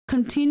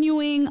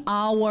continuing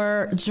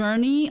our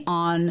journey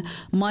on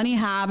money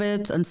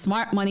habits and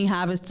smart money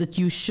habits that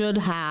you should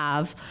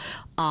have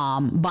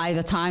by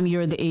the time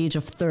you're the age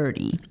of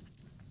 30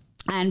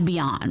 and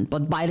beyond.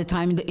 But by the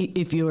time,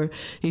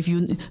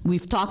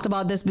 we've talked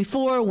about this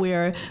before,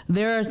 where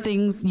there are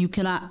things you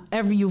cannot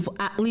you've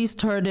at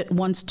least heard it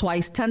once,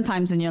 twice, 10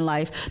 times in your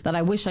life, that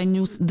I wish I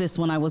knew this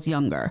when I was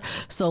younger.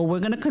 So we're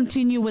going to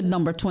continue with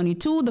number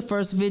 22. The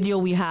first video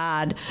we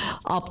had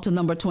up to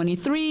number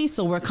 23.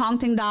 So we're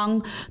counting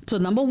down to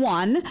number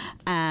 1,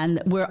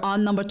 and we're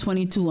on number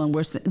 22.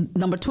 And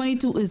number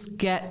 22 is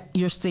get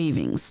your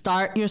savings.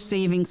 Start your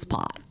savings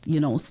pot.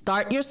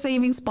 Start your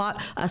savings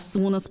pot as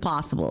soon as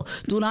possible.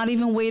 Do not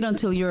even wait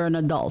until you're an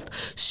adult.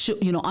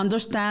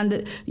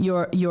 Understand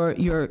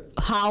your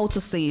how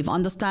to save.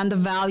 Understand the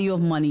value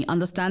of money.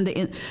 Understand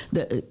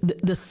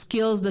the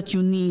skills that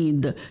you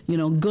need.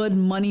 Good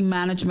money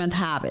management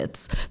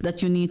habits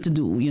that you need to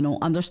do.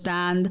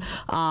 Understand.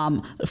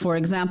 For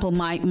example,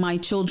 my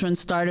children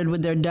started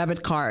with their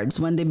debit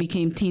cards when they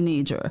became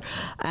teenager,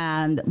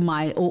 and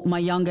my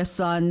youngest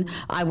son,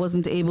 I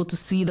wasn't able to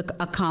see the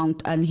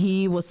account, and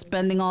he was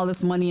spending all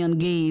this money on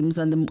games,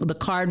 and the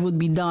card would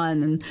be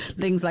done and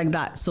things like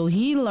that. So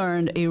he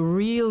learned a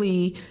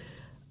really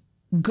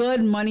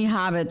good money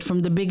habit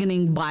from the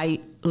beginning by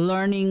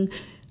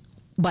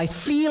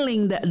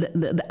feeling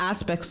the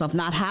aspects of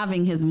not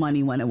having his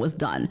money when it was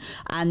done.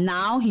 And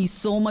now he's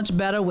so much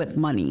better with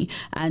money.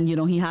 And,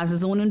 he has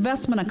his own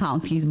investment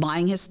account. He's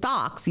buying his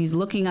stocks. He's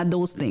looking at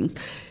those things.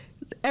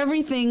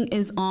 Everything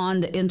is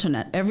on the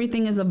internet.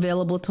 Everything is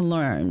available to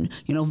learn.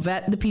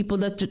 Vet the people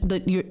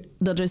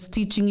that is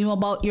teaching you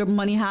about your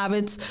money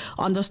habits,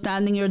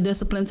 understanding your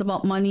disciplines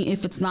about money.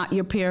 If it's not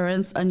your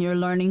parents and you're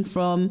learning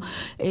from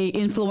a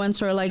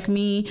influencer like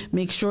me,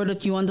 make sure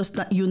that you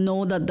understand,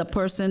 that the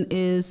person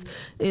is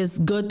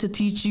good to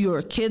teach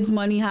your kids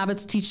money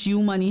habits, teach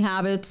you money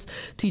habits,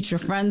 teach your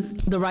friends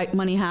the right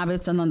money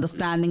habits, and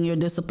understanding your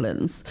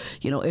disciplines.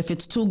 If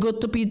it's too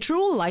good to be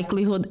true,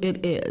 likelihood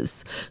it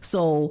is.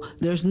 So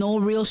there's no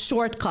real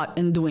shortcut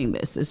in doing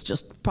this. It's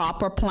just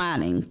proper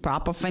planning,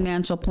 proper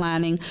financial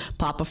planning,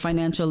 proper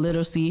financial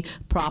literacy,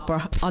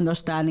 proper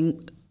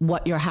understanding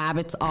what your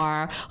habits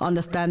are,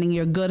 understanding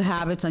your good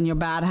habits and your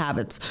bad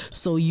habits,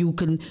 so you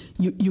can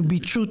you be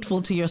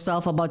truthful to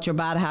yourself about your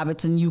bad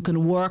habits, and you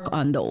can work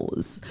on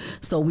those.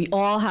 So we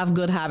all have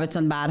good habits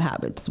and bad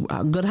habits.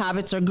 Good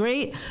habits are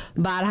great.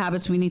 Bad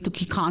habits we need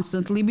to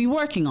constantly be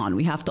working on.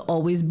 We have to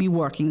always be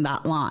working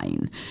that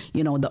line.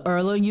 The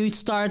earlier you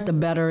start, the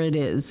better it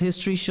is.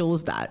 History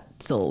shows that.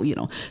 So,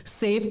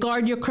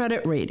 safeguard your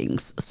credit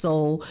ratings.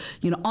 So,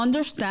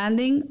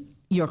 understanding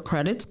your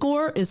credit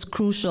score is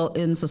crucial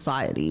in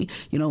society,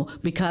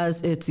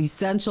 because it's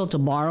essential to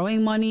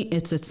borrowing money.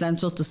 It's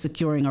essential to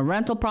securing a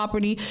rental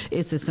property.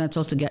 It's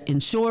essential to get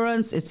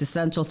insurance. It's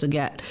essential to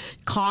get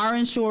car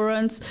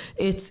insurance.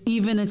 It's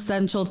even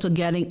essential to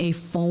getting a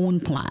phone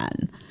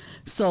plan.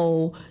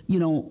 So,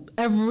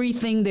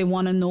 everything, they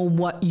want to know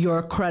what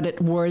your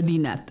credit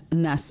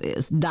worthiness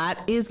is.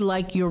 That is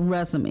like your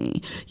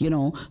resume,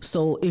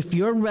 So if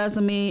your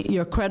resume,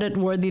 your credit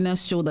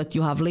worthiness show that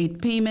you have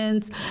late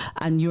payments,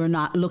 and you're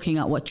not looking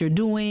at what you're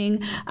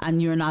doing,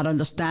 and you're not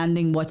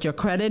understanding what your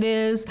credit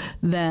is,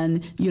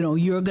 then,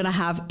 you're going to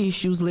have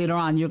issues later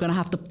on. You're going to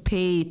have to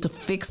pay to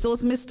fix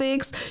those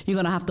mistakes. You're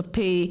going to have to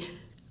pay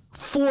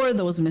for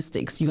those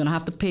mistakes. You're going to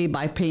have to pay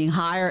by paying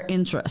higher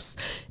interest.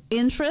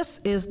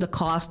 Interest is the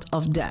cost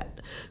of debt.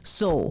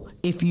 So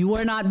if you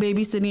are not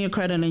babysitting your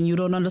credit and you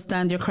don't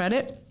understand your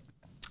credit,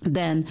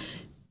 then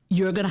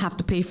you're going to have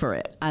to pay for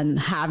it. And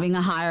having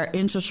a higher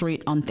interest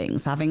rate on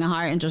things, having a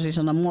higher interest rate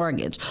on a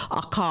mortgage,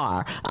 a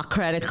car, a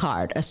credit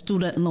card, a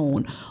student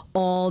loan,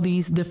 all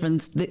these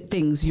different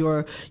things,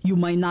 you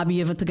might not be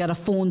able to get a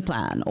phone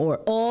plan, or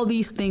all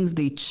these things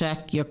they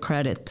check your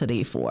credit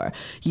today for.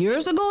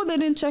 Years ago, they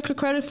didn't check your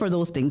credit for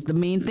those things. The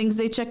main things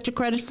they checked your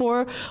credit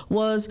for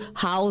was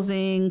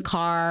housing,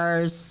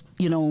 cars,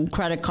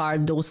 credit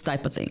card, those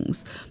type of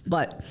things.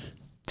 But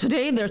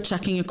today they're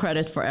checking your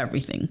credit for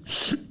everything.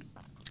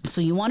 So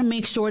you want to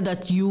make sure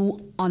that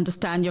you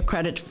understand your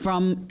credit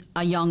from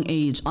a young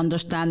age.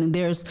 Understanding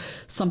there's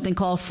something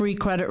called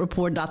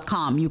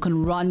freecreditreport.com. You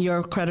can run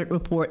your credit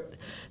report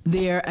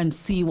there and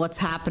see what's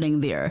happening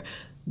there.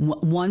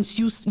 Once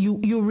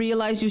you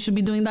realize you should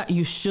be doing that,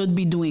 you should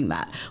be doing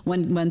that.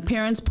 When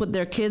parents put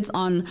their kids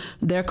on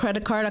their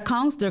credit card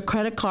accounts, their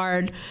credit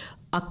card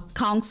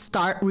accounts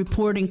start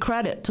reporting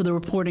credit to the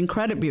reporting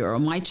credit bureau.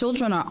 My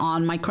children are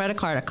on my credit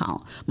card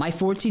account. My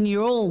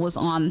 14-year-old was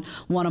on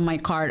one of my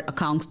card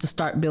accounts to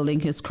start building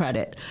his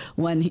credit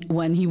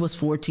when he was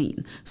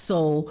 14.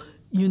 So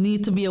you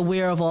need to be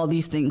aware of all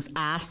these things.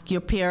 Ask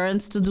your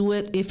parents to do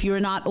it. If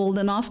you're not old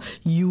enough,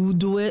 you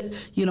do it.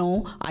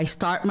 I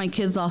start my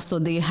kids off so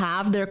they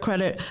have their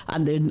credit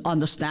and they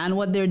understand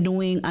what they're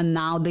doing. And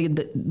now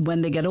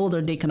when they get older,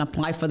 they can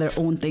apply for their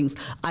own things.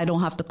 I don't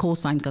have to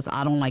co-sign because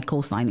I don't like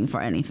co-signing for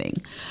anything.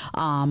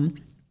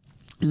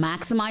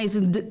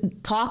 Maximizing,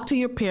 talk to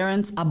your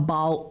parents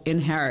about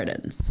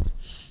inheritance.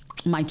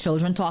 My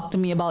children talk to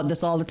me about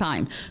this all the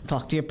time.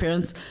 Talk to your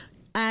parents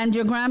and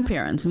your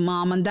grandparents,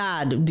 mom and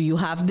dad. Do you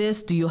have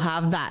this? Do you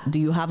have that? Do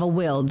you have a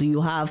will? Do you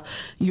have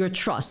your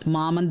trust?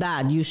 Mom and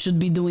dad, you should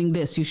be doing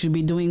this. You should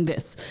be doing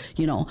this.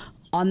 You know,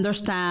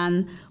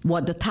 understand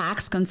what the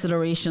tax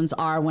considerations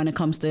are when it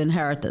comes to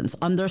inheritance.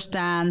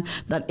 Understand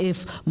that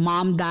if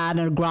mom, dad,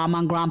 or grandma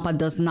and grandpa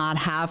does not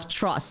have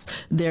trust,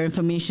 their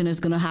information is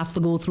going to have to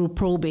go through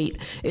probate.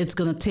 It's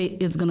going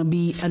to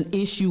be an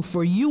issue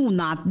for you,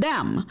 not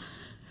them.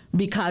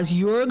 Because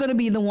you're going to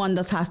be the one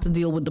that has to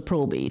deal with the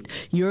probate.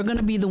 You're going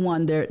to be the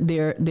one, their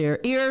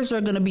heirs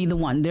are going to be the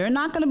one. They're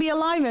not going to be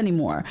alive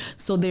anymore.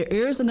 So their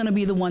heirs are going to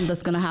be the one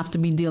that's going to have to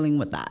be dealing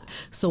with that.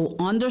 So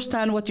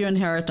understand what your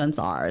inheritance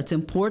are. It's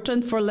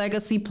important for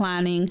legacy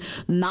planning,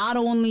 not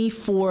only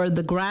for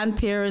the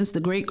grandparents, the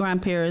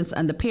great-grandparents,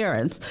 and the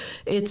parents.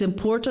 It's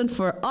important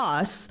for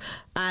us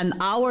and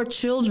our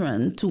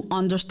children to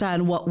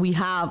understand what we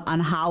have and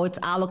how it's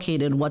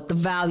allocated, what the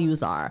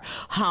values are,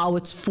 how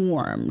it's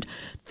formed,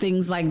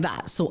 things like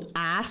that. So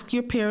ask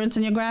your parents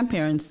and your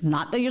grandparents,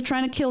 not that you're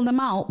trying to kill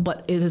them out,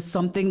 but it is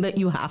something that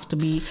you have to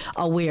be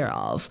aware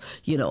of,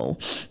 you know.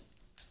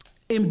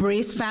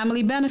 Embrace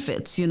family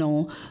benefits. You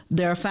know,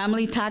 there are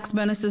family tax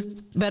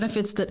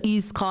benefits that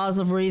ease costs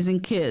of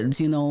raising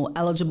kids, you know,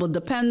 eligible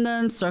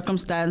dependents,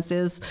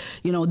 circumstances,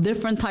 you know,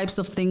 different types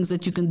of things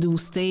that you can do.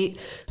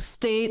 State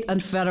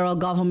and federal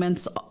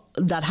governments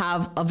that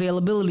have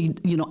availability,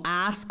 you know,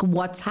 ask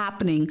what's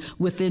happening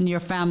within your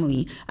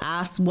family.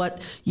 Ask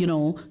what, you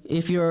know,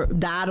 if your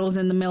dad was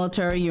in the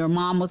military, your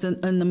mom was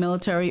in the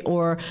military,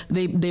 or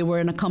they were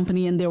in a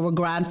company and they were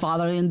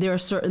grandfather, and there are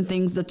certain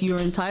things that you're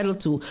entitled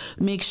to.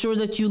 Make sure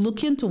that you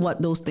look into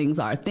what those things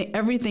are.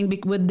 Everything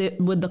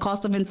with the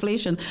cost of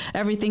inflation,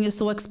 everything is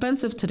so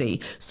expensive today.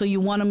 So you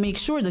want to make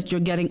sure that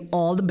you're getting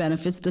all the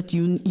benefits that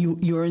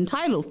you're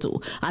entitled to.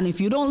 And if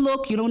you don't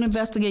look, you don't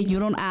investigate, you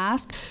don't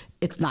ask,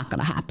 it's not going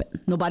to happen.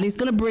 Nobody's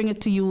going to bring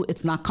it to you.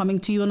 It's not coming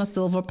to you on a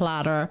silver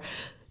platter,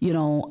 you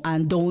know,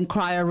 and don't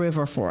cry a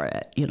river for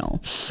it, you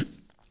know.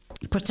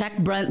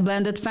 Protect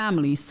blended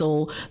families.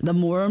 So the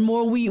more and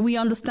more we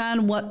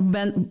understand what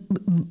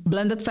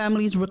blended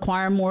families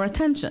require more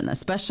attention,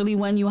 especially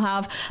when you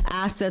have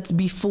assets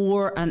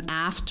before and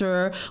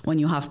after, when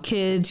you have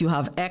kids, you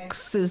have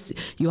exes,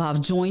 you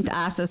have joint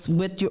assets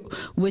with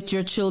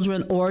your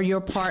children or your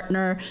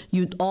partner.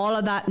 All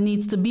of that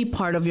needs to be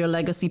part of your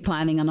legacy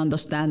planning and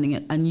understanding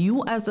it. And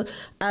you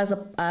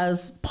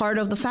as part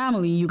of the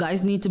family, you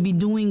guys need to be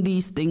doing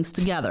these things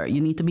together.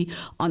 You need to be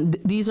on.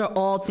 These are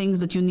all things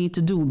that you need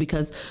to do, because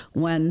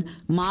when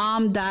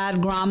mom,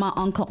 dad, grandma,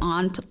 uncle,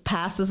 aunt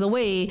passes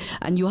away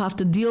and you have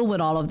to deal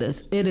with all of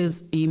this, it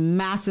is a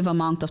massive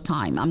amount of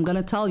time. I'm going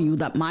to tell you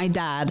that my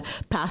dad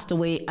passed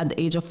away at the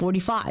age of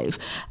 45,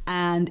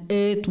 and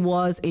it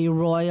was a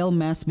royal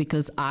mess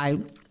because I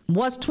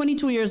was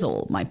 22 years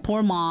old. My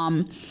poor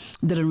mom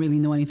didn't really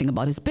know anything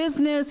about his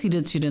business. She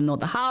didn't know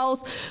the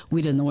house.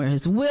 We didn't know where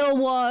his will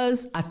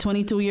was. At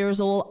 22 years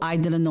old, I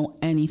didn't know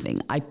anything.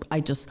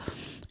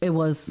 It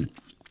was,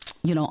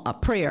 you know, a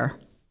prayer.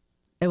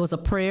 It was a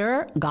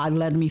prayer. God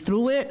led me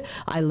through it.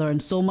 I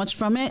learned so much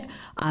from it.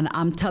 And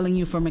I'm telling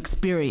you from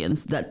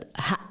experience that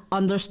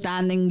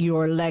understanding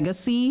your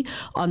legacy,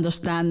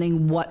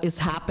 understanding what is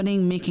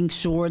happening, making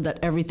sure that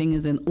everything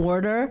is in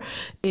order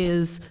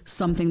is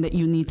something that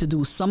you need to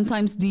do.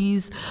 Sometimes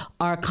these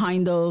are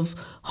kind of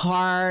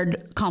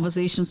hard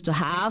conversations to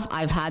have.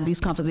 I've had these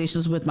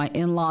conversations with my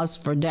in-laws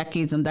for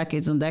decades and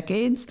decades and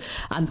decades.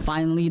 And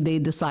finally, they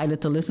decided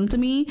to listen to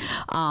me.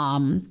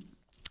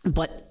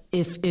 But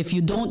if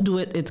you don't do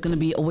it, it's going to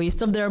be a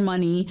waste of their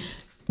money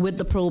with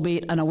the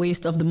probate and a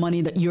waste of the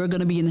money that you're going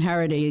to be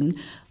inheriting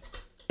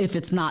if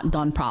it's not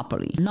done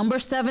properly. Number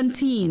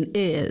 17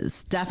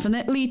 is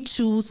definitely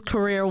choose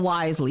career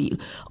wisely.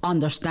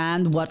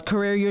 Understand what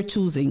career you're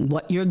choosing,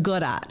 what you're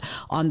good at.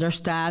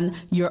 Understand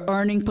your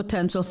earning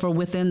potential for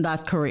within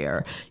that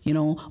career. You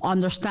know,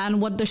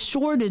 understand what the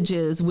shortage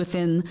is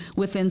within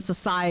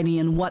society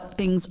and what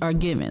things are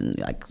given.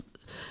 Like,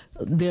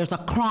 there's a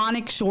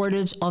chronic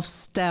shortage of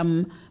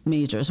STEM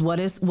majors.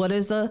 What is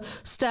a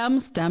STEM?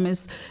 STEM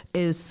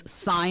is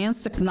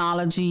science,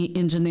 technology,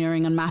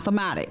 engineering, and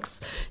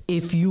mathematics.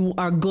 If you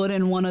are good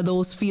in one of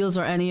those fields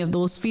or any of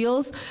those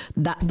fields,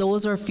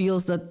 those are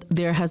fields that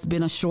there has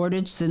been a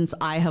shortage since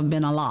I have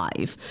been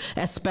alive,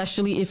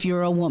 especially if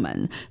you're a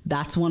woman.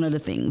 That's one of the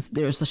things.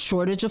 There's a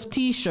shortage of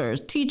teachers.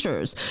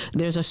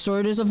 There's a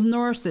shortage of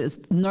nurses.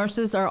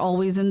 Nurses are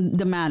always in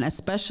demand,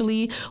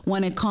 especially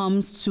when it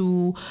comes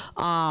to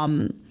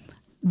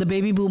the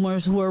baby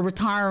boomers who are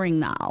retiring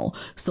now.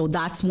 So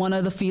that's one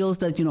of the fields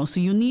that, you know,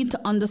 so you need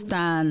to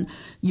understand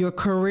your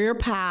career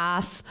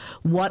path,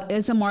 what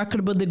is a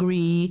marketable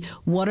degree,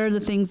 what are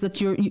the things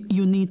that you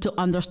need to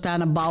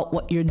understand about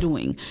what you're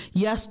doing.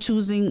 Yes,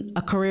 choosing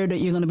a career that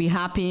you're going to be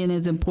happy in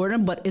is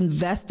important, but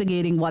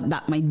investigating what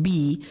that might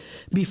be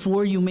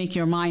before you make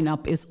your mind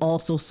up is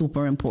also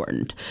super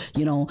important.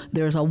 You know,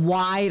 there's a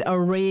wide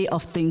array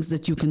of things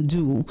that you can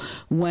do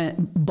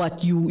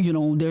but you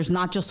know, there's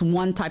not just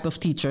one type of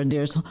teacher.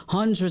 There's there's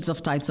hundreds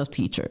of types of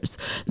teachers.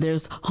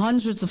 There's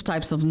hundreds of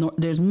types of,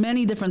 there's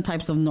many different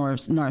types of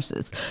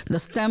nurses. The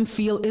STEM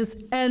field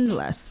is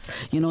endless.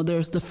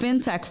 There's the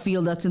fintech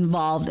field that's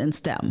involved in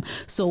STEM.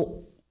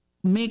 So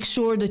make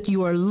sure that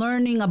you are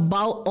learning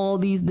about all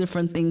these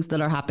different things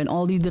that are happening,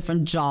 all these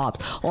different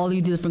jobs, all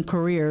these different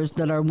careers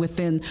that are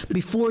within,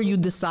 before you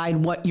decide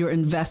what you're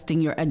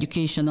investing your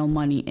educational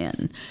money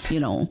in,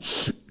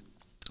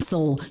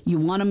 So you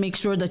want to make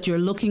sure that you're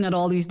looking at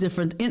all these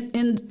different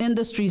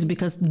industries,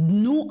 because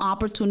new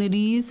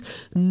opportunities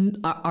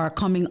are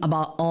coming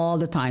about all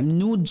the time.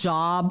 New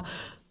job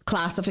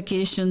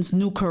classifications,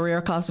 new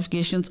career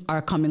classifications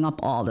are coming up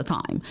all the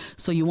time.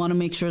 So you want to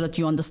make sure that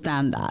you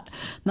understand that.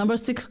 Number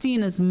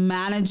 16 is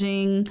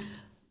managing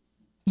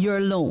your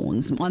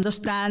loans,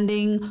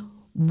 understanding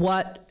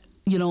what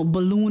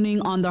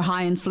ballooning under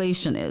high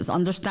inflation is,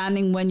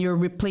 understanding when you're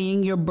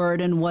repaying your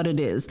burden, what it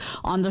is,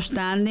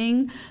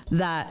 understanding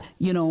that,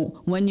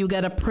 when you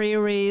get a pay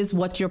raise,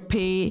 what your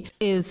pay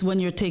is when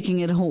you're taking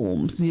it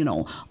home,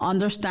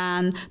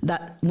 understand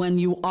that when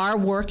you are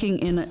working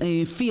in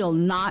a field,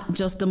 not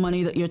just the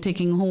money that you're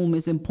taking home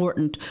is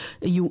important.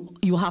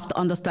 You have to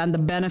understand the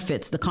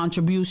benefits, the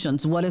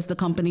contributions, what is the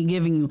company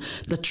giving you,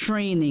 the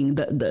training,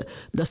 the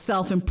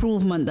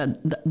self-improvement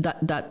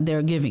that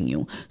they're giving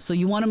you. So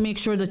you want to make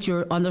sure that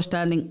you're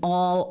understanding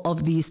all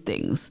of these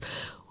things.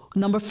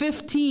 Number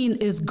 15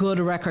 is good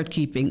record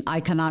keeping.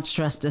 I cannot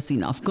stress this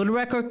enough. Good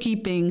record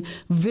keeping,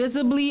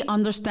 visibly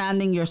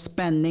understanding your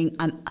spending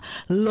and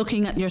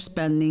looking at your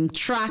spending,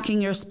 tracking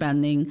your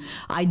spending,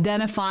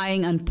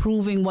 identifying and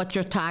proving what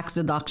your tax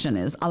deduction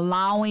is,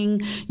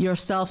 allowing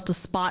yourself to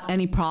spot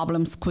any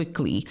problems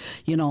quickly.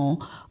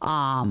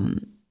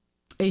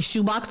 A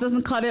shoebox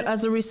doesn't cut it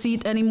as a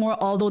receipt anymore,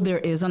 although there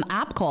is an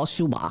app called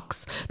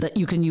Shoebox that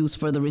you can use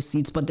for the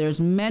receipts. But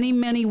there's many,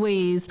 many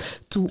ways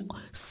to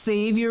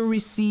save your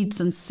receipts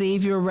and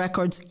save your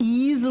records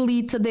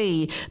easily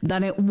today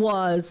than it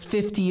was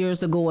 50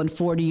 years ago and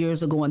 40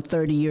 years ago and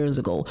 30 years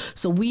ago.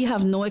 So we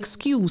have no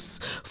excuse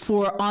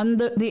for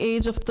under the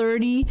age of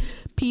 30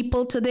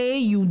 people today.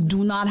 You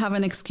do not have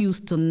an excuse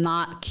to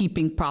not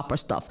keeping proper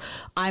stuff.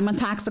 I'm a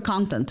tax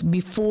accountant.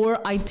 Before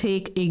I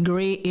take a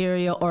gray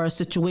area or a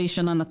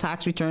situation on a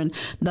tax return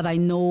that I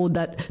know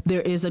that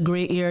there is a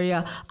gray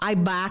area, I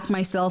back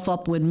myself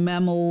up with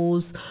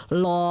memos,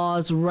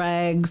 laws,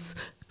 regs,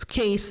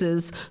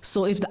 cases.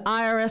 So if the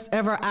IRS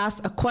ever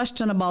asks a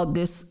question about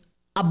this,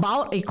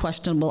 about a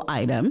questionable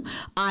item,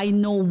 I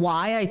know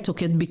why I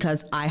took it,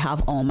 because I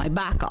have all my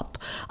backup.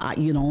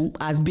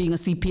 As being a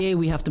CPA,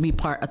 we have to be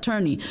part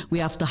attorney. We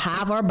have to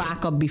have our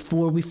backup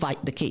before we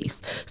fight the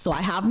case. So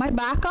I have my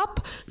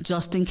backup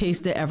just in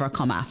case they ever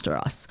come after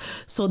us.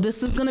 So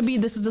this is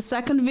the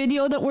second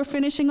video that we're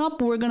finishing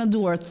up. We're going to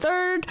do our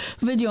third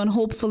video and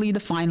hopefully the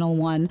final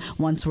one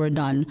once we're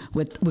done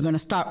with, we're going to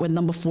start with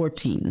number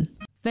 14.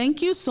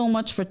 Thank you so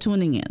much for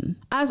tuning in.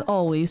 As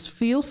always,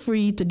 feel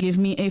free to give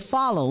me a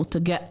follow to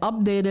get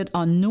updated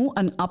on new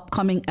and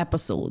upcoming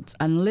episodes,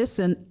 and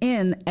listen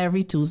in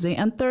every Tuesday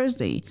and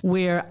Thursday,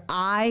 where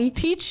I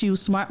teach you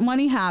smart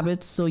money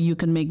habits so you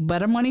can make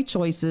better money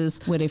choices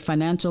with a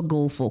financial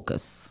goal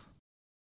focus.